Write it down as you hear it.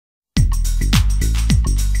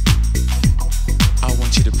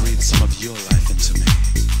your life into me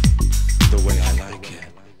the way I like it.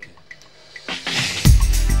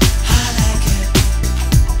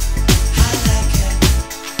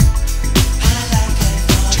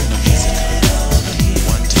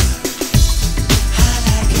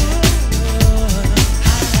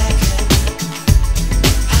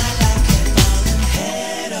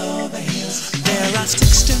 There are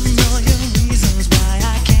 60 million reasons why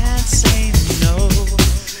I can't say no.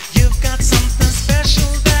 You've got something special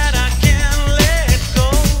that I can't let go.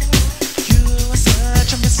 You are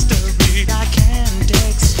such a mystery I can't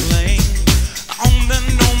explain. I only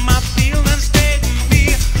know my feelings take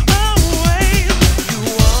me away. You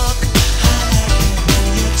walk, I like it when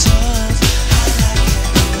you talk, I like it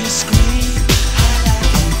when you scream.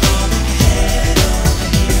 I'm falling head over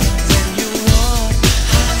heels when you walk.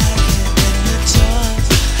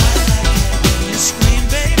 Scream,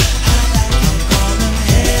 baby. I'm falling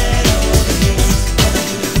head over heels for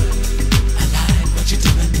you. I like what you're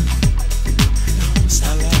doing. Don't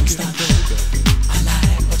stop, don't stop. I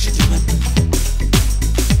like what you're doing.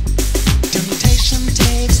 Temptation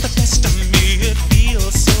takes the best of me. It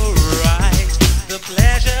feels so right. The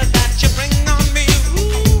pleasure that you bring on me,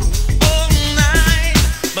 ooh, all night.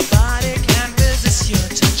 My body can't resist your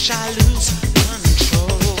touch. I lose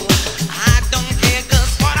control. I don't care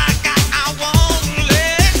 'cause what I got, I won't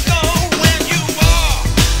let go. When you walk,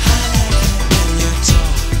 I like it when you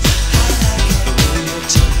talk, I like it the way you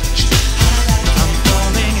touch. I'm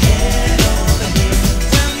falling head over heels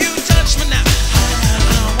when you touch me now.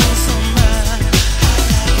 I want some more. I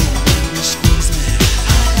like it when you squeeze me.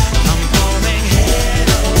 I'm falling head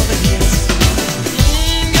over heels.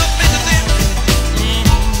 Your fingertips.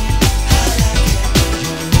 I like it.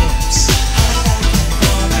 Your lips.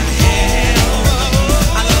 Falling head over.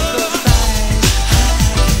 I love those thighs.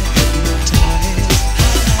 Hypnotized.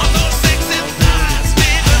 All those sexy thighs,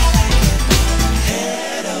 baby. Falling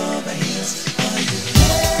head over heels for you.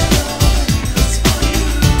 Head over heels for you.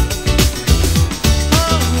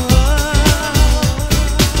 Oh,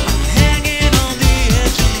 I'm hanging on the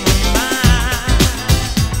edge of my mind.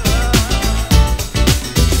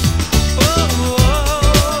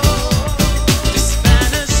 This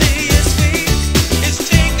fantasy is sweet. It's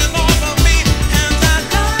taking over me, and I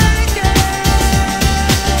like it.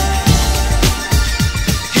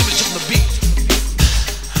 Hit me on the beat.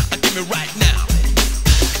 Give me right now.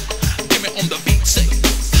 Give me on the beat. Say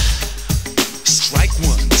Strike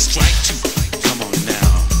one, strike two. Come on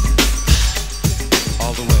now.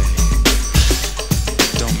 All the way.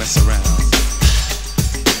 Don't mess around.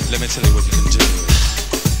 Let me tell you what you can do.